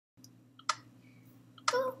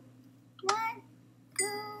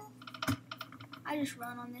I just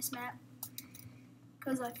run on this map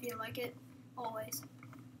because I feel like it always.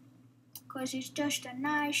 Because it's just a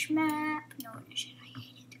nice map. No, it isn't. I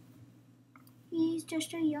hate it. He's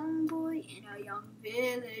just a young boy in a young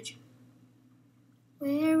village.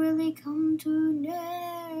 Where will he come to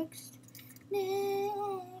next?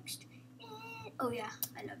 Next. Oh yeah,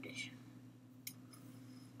 I love this.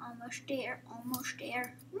 Almost there, almost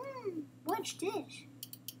there. What's this?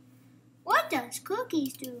 What does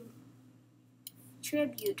cookies do?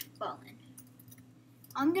 Tribute fallen.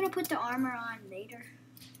 I'm gonna put the armor on later.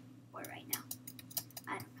 Or right now.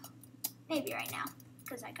 I don't know. Maybe right now.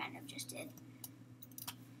 Because I kind of just did.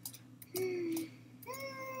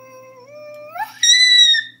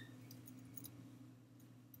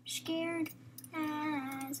 Scared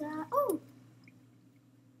as a... Oh!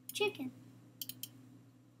 Chicken.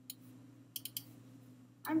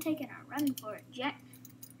 I'm taking a run for it, Jack.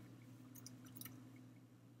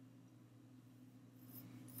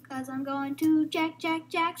 Cause I'm going to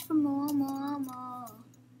Jack's for more. I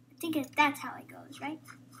think that's how it goes, right?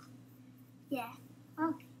 Yeah.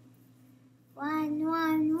 Okay. 1,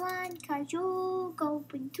 1, 1, cause you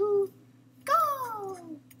going to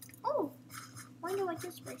go. Oh, wonder what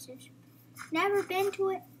this place is. Never been to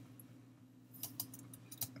it.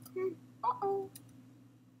 Uh-oh.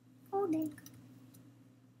 Holding.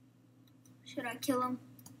 Should I kill him?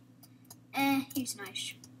 He's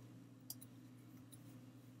nice.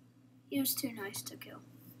 He was too nice to kill,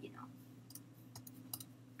 you know.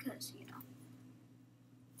 Because, you know,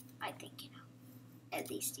 I think, you know, at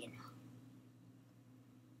least, you know.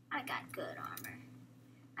 I got good armor.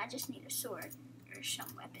 I just need a sword or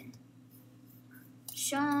some weapon.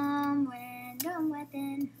 Some random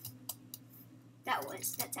weapon.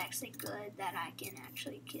 That's actually good that I can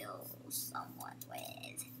actually kill someone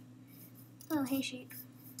with. Oh, hey sheep.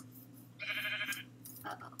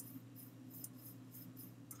 Uh-oh.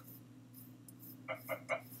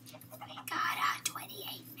 We got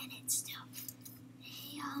 28 minutes still.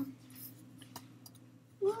 Hey,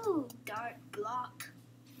 ooh, dark block.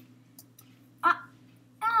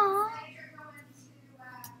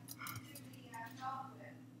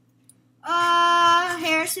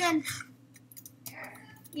 Harrison.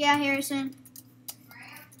 Yeah, Harrison.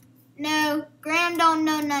 No, Graham don't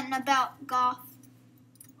know nothing about golf.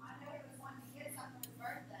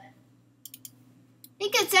 He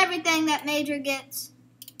gets everything that Major gets.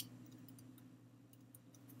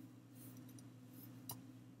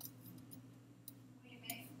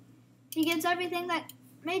 He gets everything that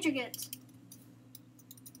Major gets.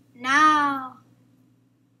 Now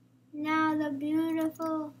the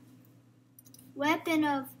beautiful weapon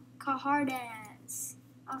of Cahardas,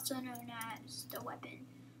 also known as the weapon,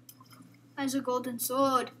 has a golden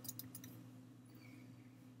sword.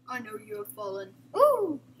 I know you have fallen.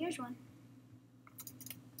 Ooh, here's one.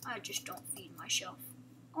 I just don't feed myself.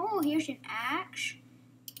 Oh, here's an axe,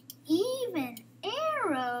 even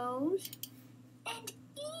arrows, and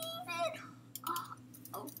even...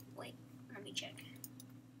 Oh, wait, let me check.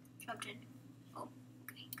 Jumped in. Oh,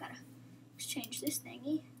 okay, gotta exchange this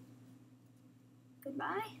thingy.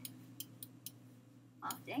 Goodbye.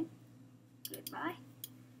 Off thing. Goodbye.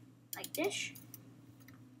 Like this.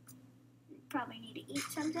 Probably need to eat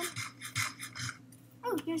something.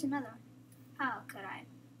 Oh, here's another one. How could I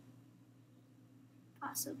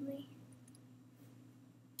possibly?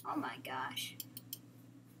 Oh my gosh.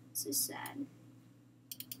 This is sad.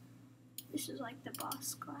 This is like the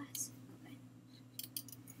boss class. Okay.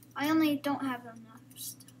 I only don't have enough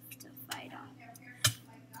stuff to fight on.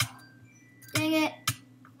 Dang it.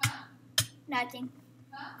 Nothing.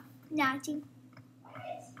 Nothing.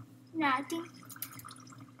 Nothing.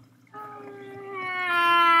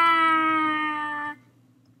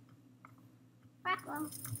 Well,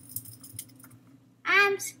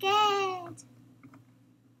 I'm scared.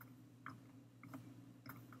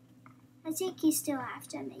 I think he's still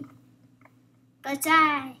after me. But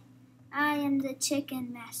I am the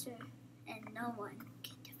chicken master, and no one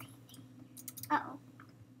can defeat me. Uh-oh.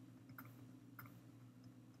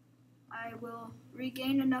 I will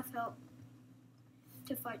regain enough health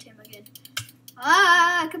to fight him again.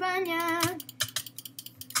 Ah, Cabana!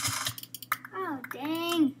 Oh,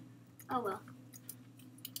 dang. Oh, well.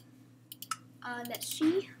 Let's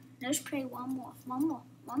see. Let's play one more,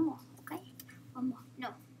 okay? One more. No,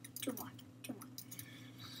 two more.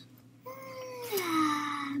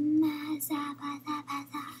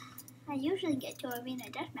 I usually get to Arena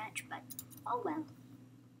Deathmatch, but oh well.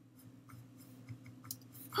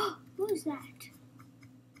 Who's that?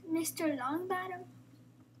 Mr. Longbottom?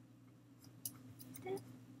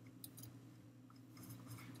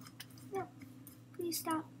 No, please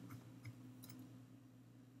stop.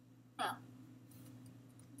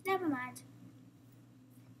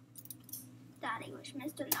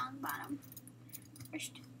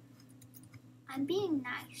 I'm being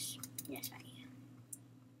nice. Yes, I am.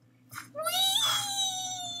 Whee!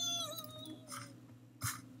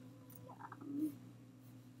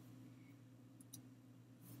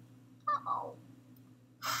 Uh-oh.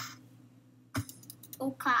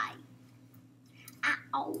 Okay.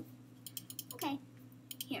 Ow. Okay.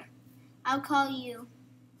 Here. I'll call you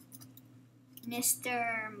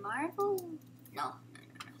Mr. Marvel? No.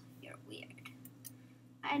 You're weird.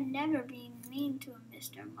 I'd never be mean to a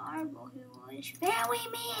Mr. Marvel who was very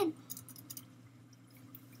mean.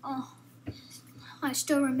 Oh, I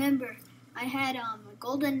still remember. I had a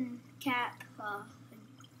golden cap,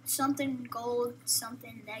 something gold,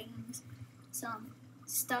 something leggings, some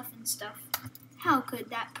stuff and stuff. How could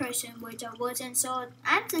that person which I wasn't so?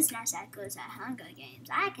 I'm just not that good at Hunger Games.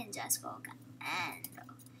 I can just go and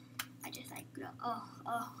I just like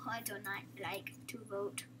I do not like to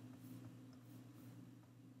vote.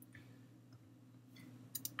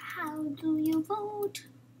 How do you vote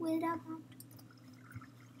without fun?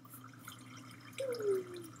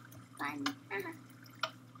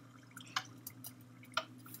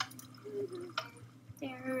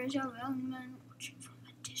 There is a young man watching from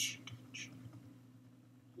a distance.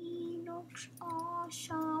 He looks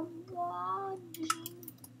awesome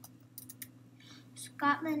watching.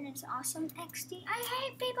 Scotland is awesome XD. I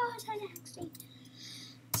hate people who say XD.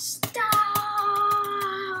 Stop!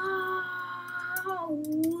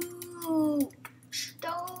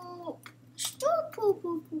 Stop! Stop!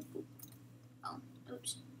 Oh,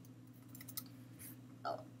 oops.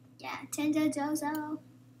 Oh, yeah, Tenzo Jozo.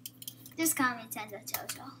 Just call me Tenzo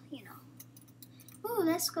Jojo, you know. Ooh,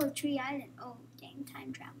 let's go Tree Island. Oh, dang,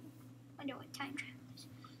 time travel. Wonder what time travel is.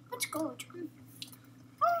 Let's go.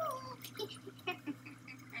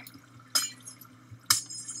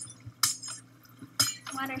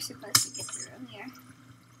 Water's supposed to get through here.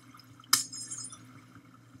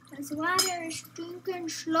 This water is stinking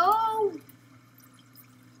slow.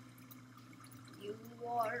 You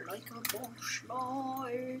are like a bush,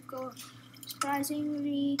 like a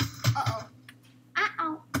surprisingly. Uh-oh.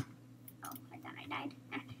 Uh-oh. Oh, I thought I died.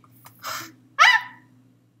 Ah!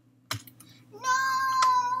 No!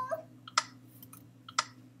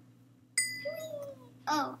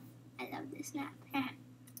 Oh, I love this map.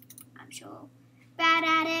 I'm so bad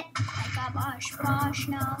at it. Like a bosh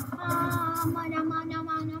now.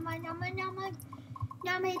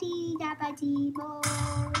 Namadi dabadi bo.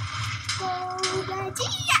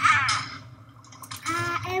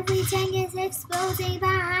 Everything is exploding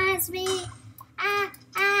behind me. Oh,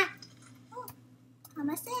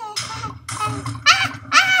 almost there.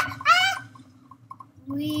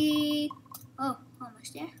 Oh,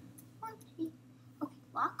 almost there. Okay,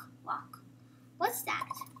 walk. What's that?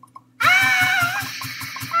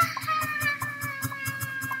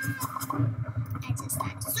 I just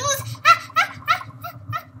got Zeus.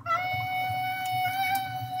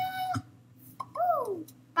 Ooh,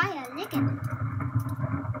 buy a licking.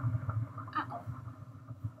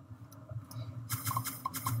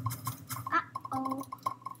 Uh-oh.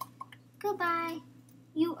 Goodbye.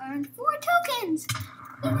 You earned 4 tokens.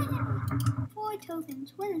 4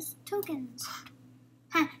 tokens. What is tokens?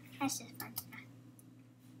 Huh, that's just fun.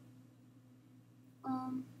 I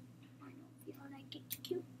don't feel like it's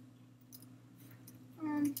cute.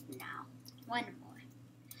 Now, one more.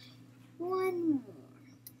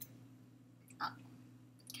 Oh.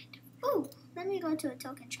 Ooh, let me go to a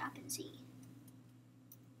token shop and see.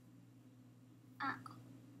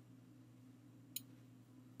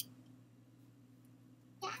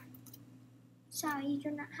 Yeah. Sorry, you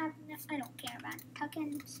do not have enough. I don't care about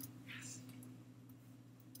tokens.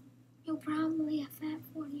 You're probably a fat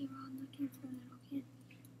 40-year-old looking for little kids.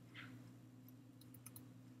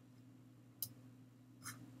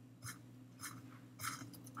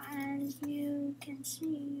 As you can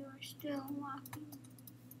see, you're still walking.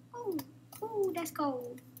 Oh, that's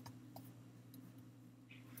gold.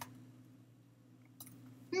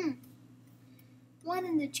 One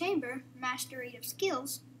in the chamber, mastery of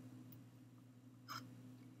skills.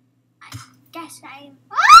 I guess I'm...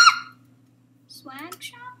 Swag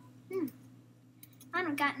shop? I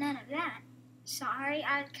don't got none of that. Sorry,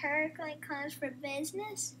 I correctly closed for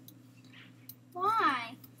business.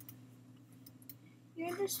 Why?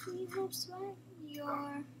 You're the sweetest one.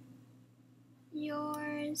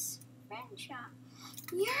 Yours friend shop.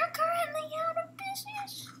 You're currently out of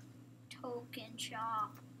business. Token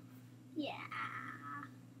shop. Yeah.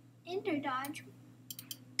 Ender dodge.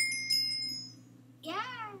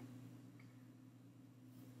 Yeah.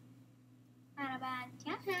 Not a bad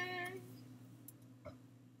time.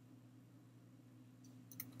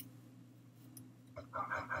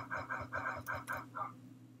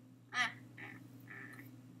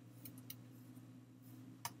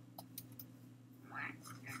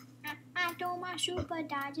 my super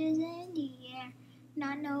dodges in the air,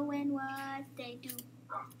 not knowing what they do.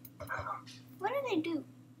 What do they do?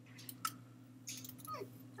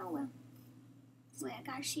 Oh well. Wait, I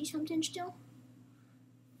gotta see something still.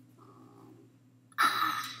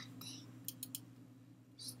 Dang.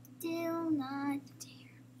 Still not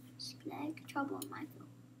there. Splag trouble in my field.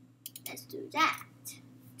 Let's do that.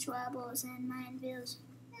 Troubles and minefields.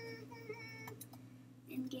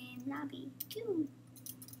 In game lobby. Cute.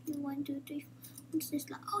 1, 2, 3. What's this?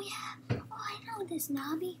 Oh yeah. Oh, I know this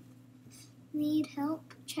lobby. Need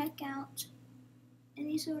help? Check out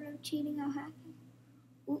any sort of cheating or hacking.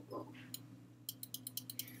 Ooh.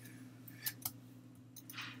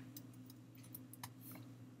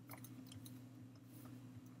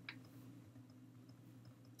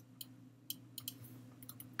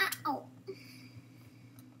 Oh.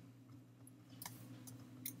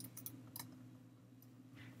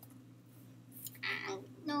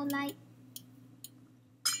 No light.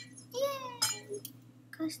 Yay!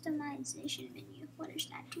 Customization menu. What is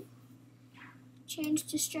that do? Change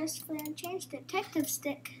distress flare. Change detective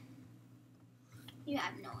stick. You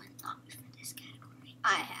have no unlocks for this category.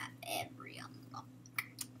 I have every unlock.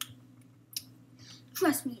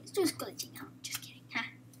 Trust me, it's just glitching out. Just